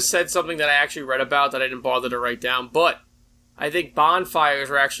said something that I actually read about that I didn't bother to write down, but. I think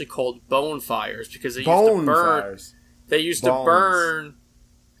bonfires were actually called bonefires because they used to burn. Fires. They used to burn,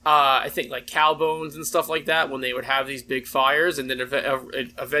 I think, like cow bones and stuff like that when they would have these big fires, and then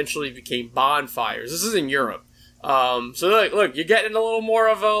it eventually became bonfires. This is in Europe. So look, you're getting a little more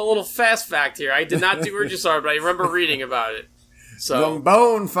of a little fast fact here. I did not do Urgisar, but I remember reading about it. So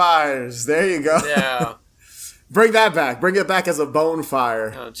bonfires. There you go. Yeah. Bring that back. Bring it back as a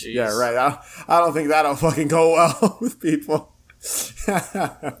bonfire. Oh, jeez. Yeah, right. I don't think that'll fucking go well with people.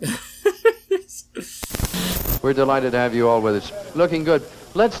 We're delighted to have you all with us. Looking good.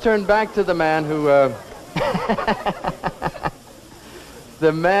 Let's turn back to the man who...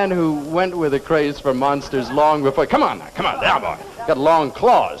 the man who went with a craze for monsters long before... Come on, there, boy. Got long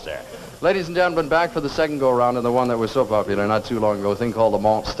claws there. Ladies and gentlemen, back for the second go-around of the one that was so popular not too long ago, a thing called the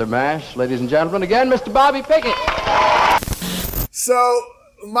Monster Mash. Ladies and gentlemen, again, Mr. Bobby Pickett. So,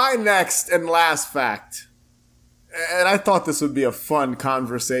 my next and last fact, and I thought this would be a fun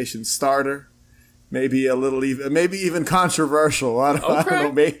conversation starter, maybe even controversial. I don't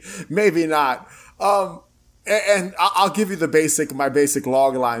know, maybe not. And I'll give you my basic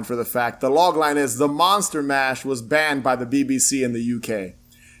log line for the fact. The log line is the Monster Mash was banned by the BBC in the UK.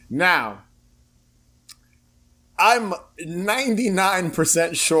 Now, I'm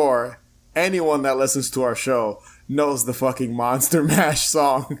 99% sure anyone that listens to our show knows the fucking Monster Mash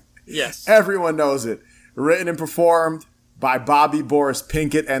song. Yes. Everyone knows it. Written and performed by Bobby Boris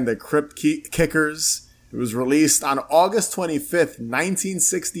Pinkett and the Crypt Kickers. It was released on August 25th,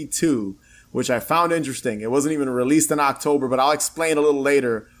 1962, which I found interesting. It wasn't even released in October, but I'll explain a little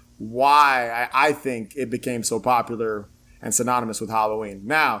later why I think it became so popular and synonymous with Halloween.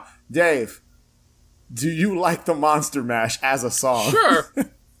 Now, Dave, do you like the Monster Mash as a song? Sure.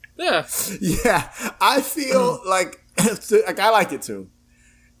 Yeah. Yeah. I feel like I like it too.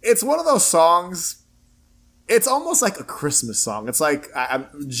 It's one of those songs, it's almost like a Christmas song. It's like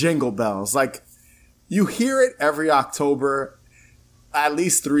Jingle Bells. Like, you hear it every October at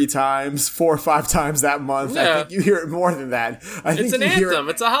least 3 times, 4 or 5 times that month. Yeah. I think you hear it more than that. It's an anthem.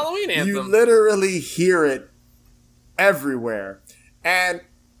 It's a Halloween anthem. You literally hear it everywhere. And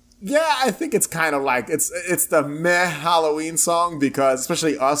yeah, I think it's kind of like it's the meh Halloween song, because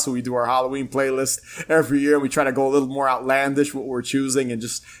especially us, who we do our Halloween playlist every year, and we try to go a little more outlandish what we're choosing and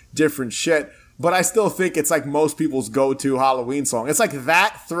just different shit. But I still think it's like most people's go-to Halloween song. It's like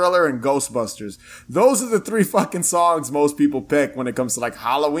that, Thriller, and Ghostbusters. Those are the 3 fucking songs most people pick when it comes to like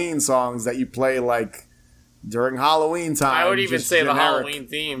Halloween songs that you play like during Halloween time. I would even say generic. The Halloween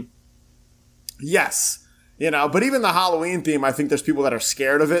theme. Yes. You know, but even the Halloween theme, I think there's people that are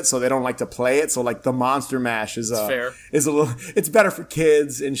scared of it, so they don't like to play it. So like the Monster Mash is fair. Is a little, it's better for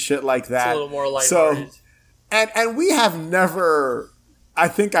kids and shit like that. It's a little more lighthearted. So, and we have never, I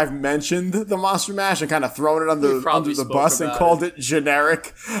think I've mentioned the Monster Mash and kind of thrown it under the bus and called it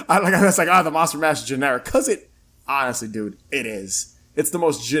generic. I was like, the Monster Mash is generic, because it, honestly, dude, it is. It's the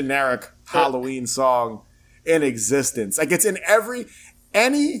most generic Halloween song in existence. Like, it's in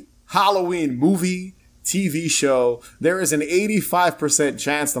any Halloween movie, TV show, there is an 85%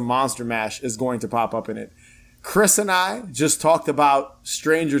 chance the Monster Mash is going to pop up in it. Chris and I just talked about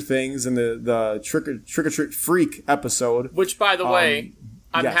Stranger Things in the Trick or Treat Freak episode. Which, by the way,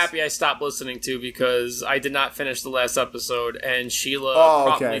 I'm happy I stopped listening to, because I did not finish the last episode, and Sheila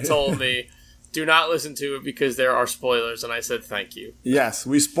promptly told me, do not listen to it because there are spoilers, and I said thank you. Yes,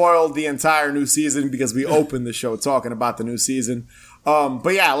 we spoiled the entire new season because we opened the show talking about the new season.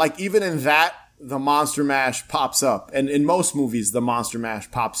 But yeah, like even in that, the Monster Mash pops up. And in most movies, the Monster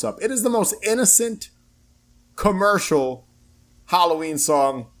Mash pops up. It is the most innocent commercial Halloween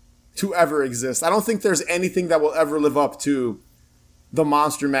song to ever exist. I don't think there's anything that will ever live up to the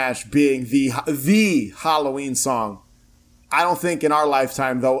Monster Mash being the Halloween song. I don't think in our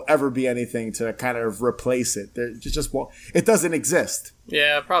lifetime there'll ever be anything to kind of replace it. It doesn't exist.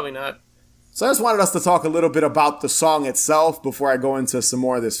 Yeah, probably not. So I just wanted us to talk a little bit about the song itself before I go into some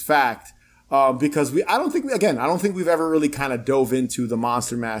more of this fact. Because I don't think we've ever really kind of dove into the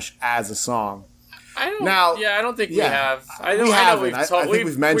Monster Mash as a song. I don't think we have. I think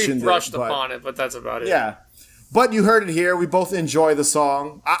we've mentioned it. We've brushed upon it, but that's about it. Yeah. But you heard it here. We both enjoy the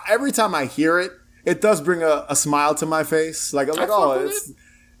song. Every time I hear it, it does bring a smile to my face. Like, I'm like, oh,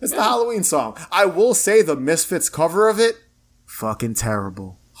 it's the Halloween song. I will say the Misfits cover of it, fucking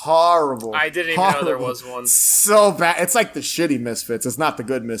terrible. Horrible. I didn't even know there was one. So bad. It's like the shitty Misfits. It's not the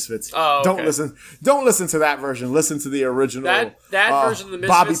good Misfits. Oh, okay. Don't listen to that version. Listen to the original. That version of the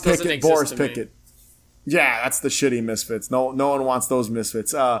Misfits Bobby doesn't Pickett, exist Boris to Pickett. me. Yeah, that's the shitty Misfits. No one wants those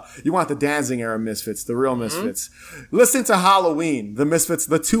Misfits. You want the Danzig era Misfits, the real Misfits. Listen to Halloween, the Misfits,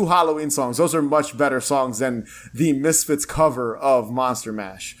 the 2 Halloween songs. Those are much better songs than the Misfits cover of Monster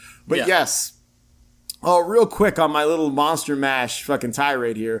Mash. But yes. Oh, real quick on my little Monster Mash fucking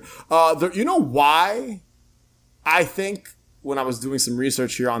tirade here. You know why I think, when I was doing some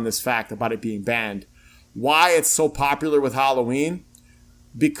research here on this fact about it being banned, why it's so popular with Halloween?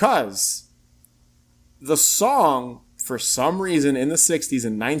 Because the song, for some reason, in the 60s,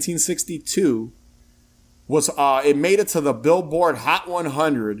 in 1962, was it made it to the Billboard Hot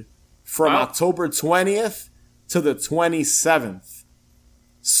 100 from October 20th to the 27th.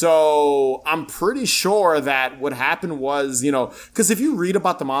 So I'm pretty sure that what happened was, because if you read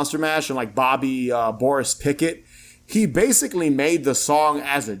about the Monster Mash and like Boris Pickett, he basically made the song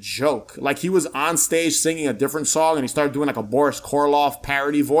as a joke. Like, he was on stage singing a different song and he started doing like a Boris Karloff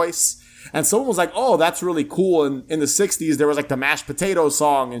parody voice. And someone was like, oh, that's really cool. And in the 60s, there was like the mashed potato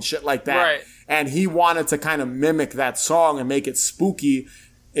song and shit like that. Right. And he wanted to kind of mimic that song and make it spooky,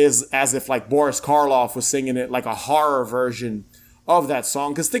 as if like Boris Karloff was singing it like a horror version of that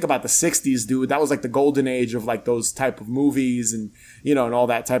song. Because think about the 60s, dude. That was like the golden age of like those type of movies and, and all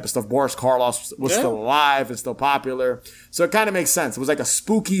that type of stuff. Boris Karloff was still alive and still popular. So it kind of makes sense. It was like a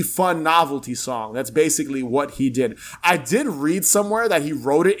spooky, fun novelty song. That's basically what he did. I did read somewhere that he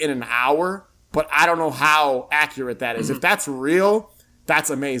wrote it in an hour, but I don't know how accurate that is. If that's real,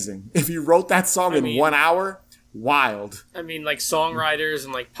 that's amazing. If he wrote that song in 1 hour, wild. I mean, like songwriters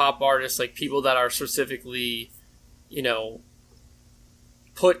and like pop artists, like people that are specifically,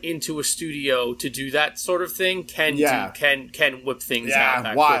 put into a studio to do that sort of thing can whip things out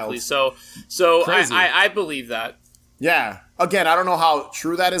that quickly. So I believe that. Yeah. Again, I don't know how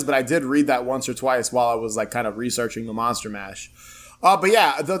true that is, but I did read that once or twice while I was like kind of researching the Monster Mash. But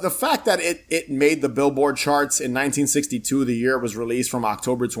yeah, the fact that it made the Billboard charts in 1962, the year it was released, from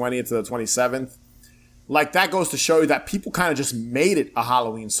October 20th to the 27th, like, that goes to show you that people kind of just made it a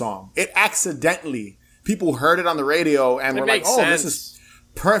Halloween song. It accidentally, people heard it on the radio and were like, oh, this is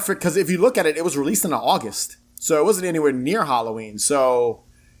perfect, because if you look at it, it was released in August, so it wasn't anywhere near Halloween. So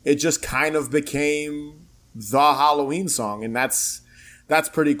it just kind of became the Halloween song, and that's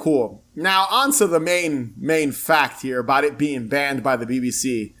pretty cool. Now, on to the main fact here about it being banned by the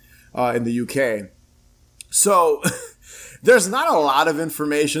BBC in the UK. So there's not a lot of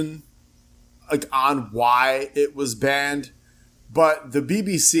information like on why it was banned, but the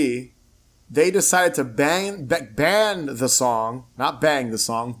BBC, they decided to ban the song, not bang the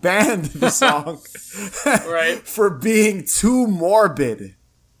song, banned the song right, for being too morbid,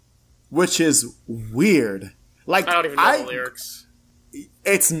 which is weird. Like, I don't even know the lyrics.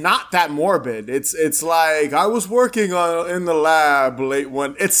 It's not that morbid. It's like, I was working in the lab late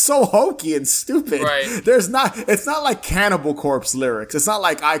one. It's so hokey and stupid. Right. It's not like Cannibal Corpse lyrics. It's not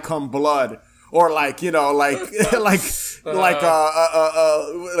like I Come Blood. Or like, like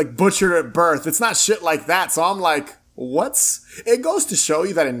butchered at birth. It's not shit like that. So I'm like, it goes to show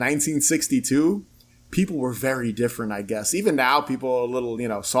you that in 1962, people were very different, I guess. Even now, people are a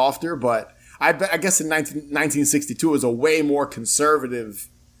little, softer, but I guess in 1962 it was a way more conservative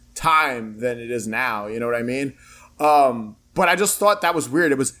time than it is now. You know what I mean? But I just thought that was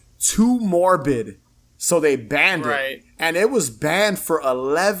weird. It was too morbid. So they banned it. And it was banned for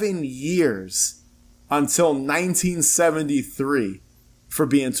 11 years until 1973 for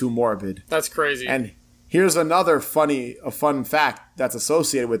being too morbid. That's crazy. And here's another fun fact that's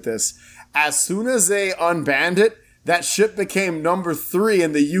associated with this. As soon as they unbanned it, that shit became number 3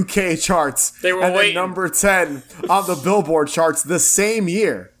 in the UK charts. They were and waiting. Then number 10 on the Billboard charts the same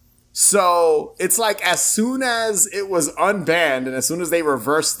year. So it's like, as soon as it was unbanned and as soon as they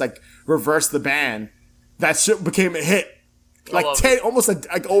reversed the ban, that shit became a hit. Like almost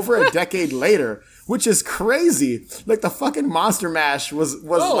over a decade later, which is crazy. Like, the fucking Monster Mash was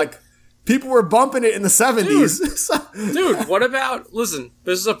like, people were bumping it in the 70s. Dude, what about, listen,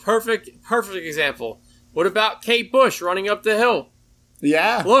 this is a perfect example. What about Kate Bush running up the hill?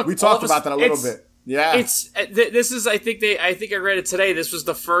 Yeah, look, we talked about that a little bit. Yeah, this is I think I read it today. This was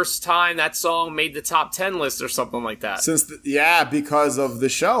the first time that song made the top 10 list or something like that. Because of the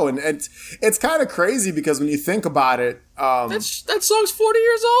show, and it's kind of crazy because when you think about it, that song's 40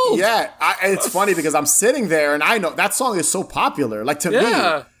 years old. Yeah, it's funny because I'm sitting there and I know that song is so popular. Like, to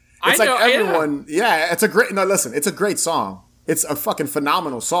me, It's like everyone, it's a great, no, listen, it's a great song. It's a fucking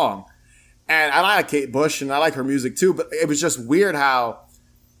phenomenal song. And I like Kate Bush and I like her music too, but it was just weird how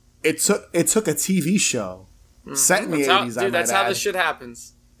it took a TV show set in the 80s. Dude, that's how this shit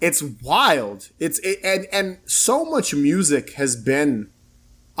happens. It's wild. And so much music has been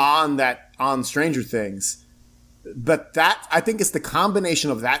on Stranger Things. But that, I think it's the combination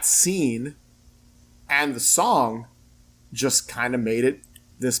of that scene and the song just kind of made it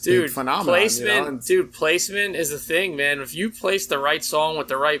this big phenomenon. Placement, placement is the thing, man. If you place the right song with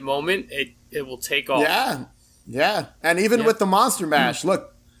the right moment, it will take off. Yeah. And even with the Monster Mash,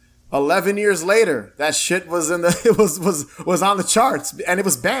 look, 11 years later, that shit was was on the charts, and it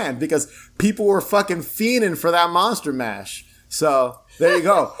was banned because people were fucking fiending for that Monster Mash. So there you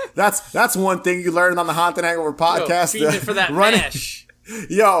go. That's one thing you learned on the Haunted Hangover podcast. Fiending for that mash.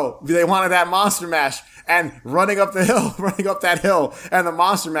 Yo, they wanted that Monster Mash, and running up that hill, and the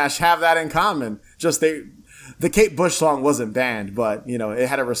Monster Mash have that in common. Just the Kate Bush song wasn't banned, but it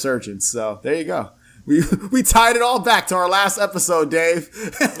had a resurgence. So there you go. We tied it all back to our last episode, Dave.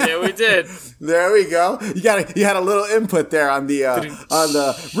 Yeah, we did. There we go. You had a little input there on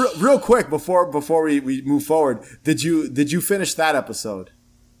the real quick before we move forward. Did you finish that episode?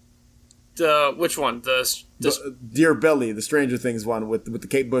 Which one? The Dear Billy, the Stranger Things one with the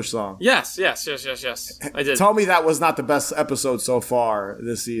Kate Bush song. Yes. I did. Tell me that was not the best episode so far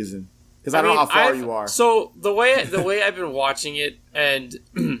this season, because I don't know how far you are. So the way I've been watching it, and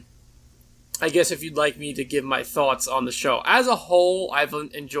I guess if you'd like me to give my thoughts on the show as a whole, I've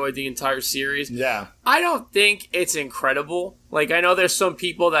enjoyed the entire series. Yeah. I don't think it's incredible. Like, I know there's some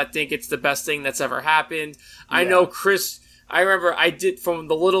people that think it's the best thing that's ever happened. Yeah. I know Chris, I remember I did, from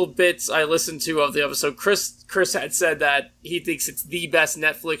the little bits I listened to of the episode, Chris had said that he thinks it's the best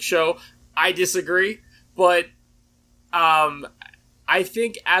Netflix show. I disagree, but I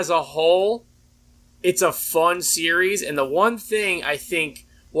think as a whole, it's a fun series. And the one thing I think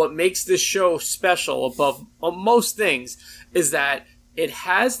what makes this show special above most things is that it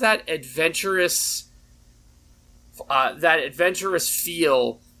has that adventurous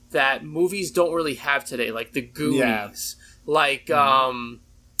feel that movies don't really have today, like The Goonies, like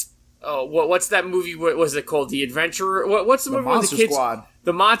what's that movie? What was it called? The Adventurer. What's the movie where the kids? Squad.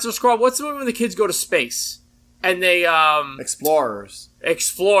 The Monster Squad. What's the movie where the kids go to space and they Explorers.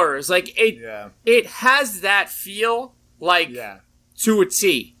 Like it has that feel, like. Yeah. To a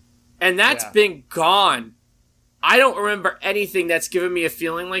T. And that's been gone. I don't remember anything that's given me a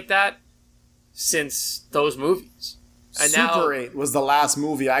feeling like that since those movies. And Super 8 was the last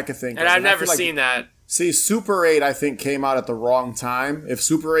movie I could think of. And I've never seen that. See, Super 8, I think, came out at the wrong time. If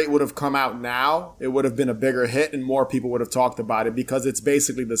Super 8 would have come out now, it would have been a bigger hit and more people would have talked about it, because it's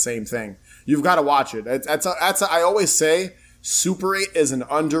basically the same thing. You've got to watch it. I always say Super 8 is an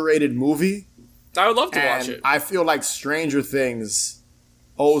underrated movie. I would love to watch it. I feel like Stranger Things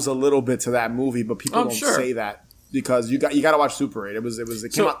owes a little bit to that movie, but people don't say that, because you got to watch Super 8.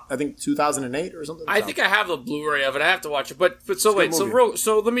 It came out, I think, 2008 or something. I think I have the Blu-ray of it. I have to watch it. But so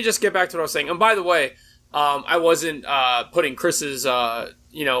let me just get back to what I was saying. And by the way, I wasn't putting Chris's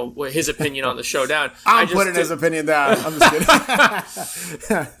his opinion on the show down. I'm putting his opinion down. I'm just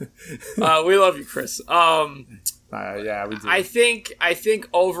kidding. We love you, Chris. Yeah, we do. I think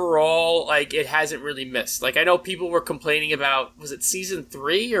overall, like, it hasn't really missed. Like, I know people were complaining about, was it season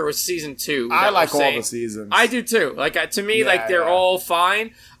 3 or was season 2? I like all the seasons. I do too. Like, to me, they're all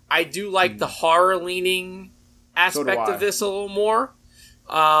fine. I do like the horror leaning aspect of this a little more.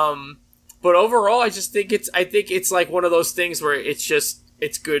 But overall, I think it's like one of those things where it's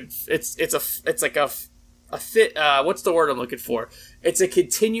good. It's like a fit. What's the word I'm looking for? It's a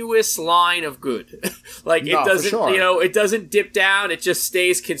continuous line of good. Like, it doesn't, it doesn't dip down. It just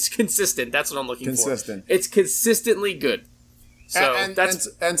stays consistent. That's what I'm looking for. It's consistently good. So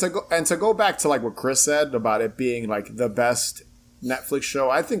to go back to like what Chris said about it being like the best Netflix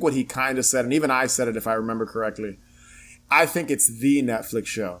show, I think what he kind of said, and even I said it if I remember correctly, I think it's the Netflix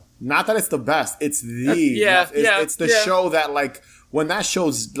show. Not that it's the best. It's the it's the show that, like, when that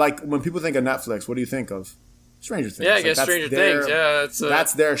show's, like, when people think of Netflix, what do you think of? Stranger Things. Yeah, I guess Stranger Things. Yeah,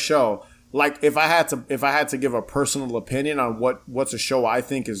 that's their show. Like, if I had to give a personal opinion on what's a show I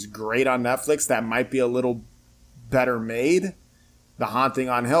think is great on Netflix that might be a little better made, The Haunting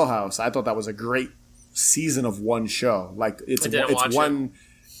on Hill House. I thought that was a great season of one show. Like, it's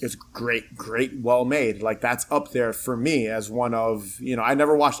great, well made. Like, that's up there for me as one of, I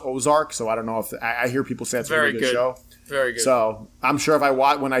never watched Ozark, so I don't know if I hear people say it's a really good show. Very good. So I'm sure if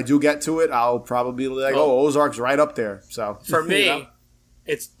when I do get to it, I'll probably be like, Ozark's right up there. So for me,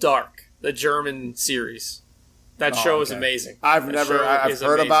 it's Dark, the German series. That show is amazing. I've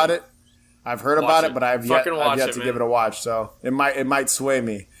heard about it. I've heard about it, but I've yet to give it a watch. So it might sway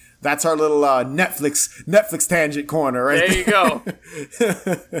me. That's our little Netflix tangent corner, right? There you go.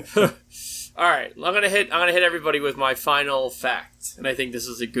 All right, I'm gonna hit everybody with my final fact, and I think this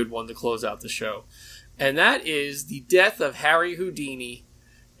is a good one to close out the show, and that is the death of Harry Houdini.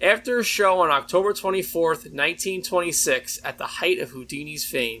 After a show on October 24th, 1926, at the height of Houdini's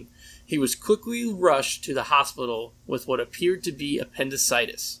fame, he was quickly rushed to the hospital with what appeared to be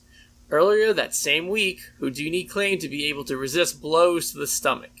appendicitis. Earlier that same week, Houdini claimed to be able to resist blows to the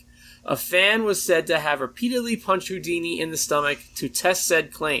stomach. A fan was said to have repeatedly punched Houdini in the stomach to test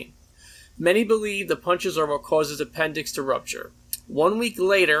said claim. Many believe the punches are what caused his appendix to rupture. 1 week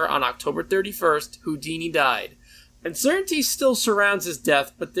later, on October 31st, Houdini died. Uncertainty still surrounds his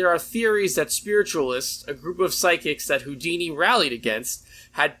death, but there are theories that spiritualists, a group of psychics that Houdini rallied against,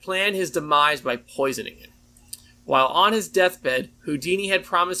 had planned his demise by poisoning him. While on his deathbed, Houdini had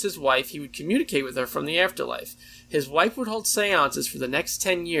promised his wife he would communicate with her from the afterlife. His wife would hold seances for the next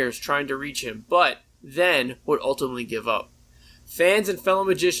 10 years trying to reach him, but then would ultimately give up. Fans and fellow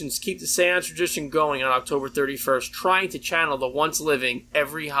magicians keep the seance tradition going on October 31st, trying to channel the once living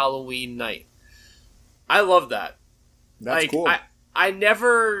every Halloween night. I love that. That's cool. I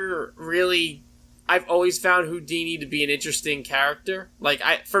never really... I've always found Houdini to be an interesting character.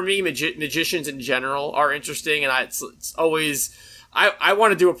 For me, magicians in general are interesting, and it's always... I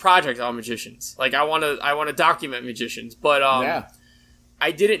want to do a project on magicians. I want to document magicians, but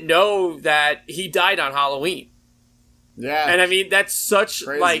I didn't know that he died on Halloween. Yeah. And I mean, that's such,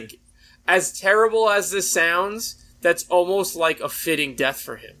 crazy. as terrible as this sounds, that's almost like a fitting death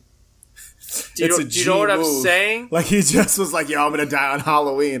for him. Do you know what I'm saying? He just was like, yo, I'm going to die on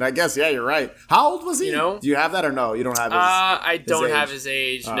Halloween. I guess, yeah, you're right. How old was he? Do you have that or no? You don't have his I don't have his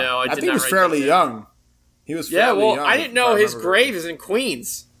age, no. I think he was fairly young. He was fairly young. I didn't know his grave is in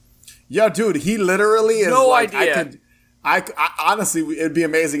Queens. Yo, dude, he literally is no idea. I honestly, it'd be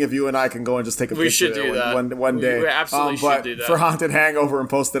amazing if you and I can go and just take a picture. We should do that one day. We absolutely should do that for Haunted Hangover and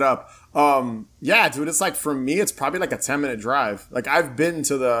post it up. Yeah, dude, it's for me, it's probably a 10-minute drive. I've been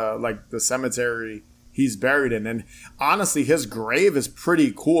to the cemetery he's buried in, and honestly, his grave is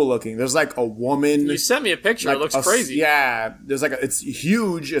pretty cool looking. There's a woman. You sent me a picture. It looks crazy. Yeah, there's it's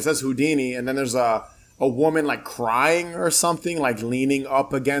huge. It says Houdini, and then there's a woman crying or something, leaning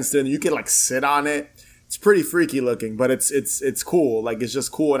up against it, and you can sit on it. It's pretty freaky looking, but it's cool. It's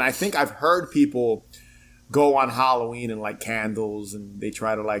just cool. And I think I've heard people go on Halloween and candles, and they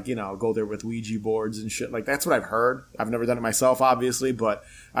try to go there with Ouija boards and shit. That's what I've heard. I've never done it myself, obviously, but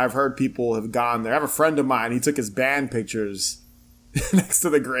I've heard people have gone there. I have a friend of mine. He took his band pictures next to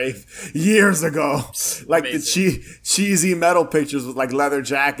the grave years ago. The cheesy metal pictures with leather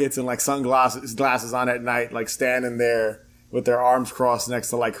jackets and sunglasses on at night, standing there with their arms crossed next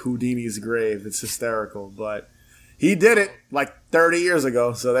to Houdini's grave. It's hysterical, but he did it 30 years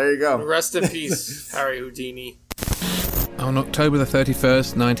ago, so there you go. Rest in peace, Harry Houdini. On October the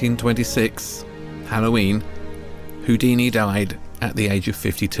 31st, 1926, Halloween, Houdini died at the age of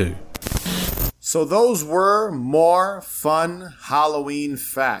 52. So those were more fun Halloween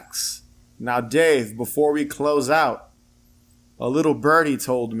facts. Now, Dave, before we close out, a little birdie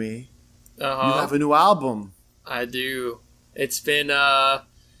told me you have a new album. I do. It's been a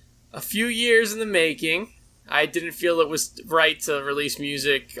few years in the making. I didn't feel it was right to release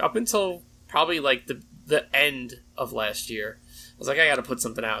music up until probably the end of last year. I was like, I gotta put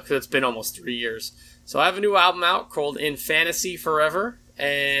something out because it's been almost 3 years. So I have a new album out called In Fantasy Forever,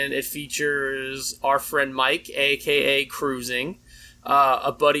 and it features our friend Mike, aka Cruising,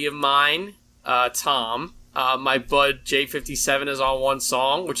 a buddy of mine, Tom. My bud J57 is on one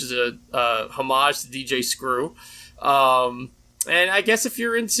song, which is a homage to DJ Screw. And I guess if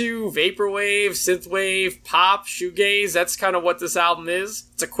you're into vaporwave, synthwave, pop, shoegaze, that's kind of what this album is.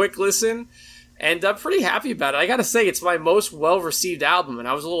 It's a quick listen, and I'm pretty happy about it. I gotta say, it's my most well-received album, and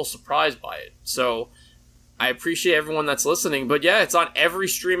I was a little surprised by it. So I appreciate everyone that's listening. But yeah, it's on every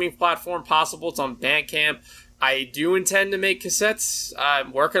streaming platform possible. It's on Bandcamp. I do intend to make cassettes.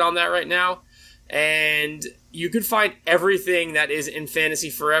 I'm working on that right now. And you can find everything that is In Fantasy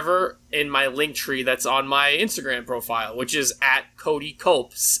Forever in my link tree that's on my Instagram profile, which is at Cody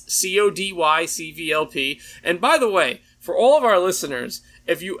Culp, CODYCVLP. And by the way, for all of our listeners,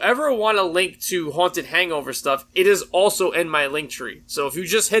 if you ever want a link to Haunted Hangover stuff, it is also in my link tree. So if you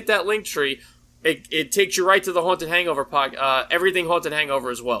just hit that link tree, it takes you right to the Haunted Hangover everything Haunted Hangover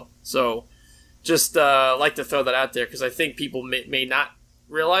as well. So just like to throw that out there because I think people may not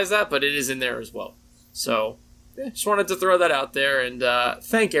realize that, but it is in there as well. So just wanted to throw that out there and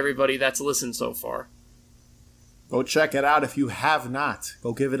thank everybody that's listened so far. Go check it out if you have not.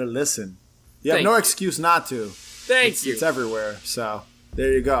 Go give it a listen. You have no excuse not to. Thank you. It's everywhere. So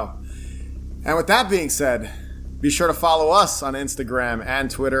there you go. And with that being said, be sure to follow us on Instagram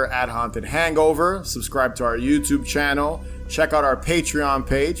and Twitter at Haunted Hangover. Subscribe to our YouTube channel. Check out our Patreon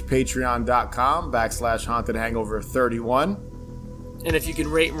page, patreon.com/Haunted Hangover 31. And if you can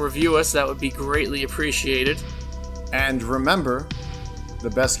rate and review us, that would be greatly appreciated. And remember,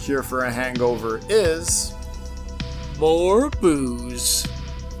 the best cure for a hangover is more booze.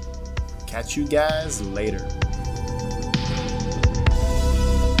 Catch you guys later.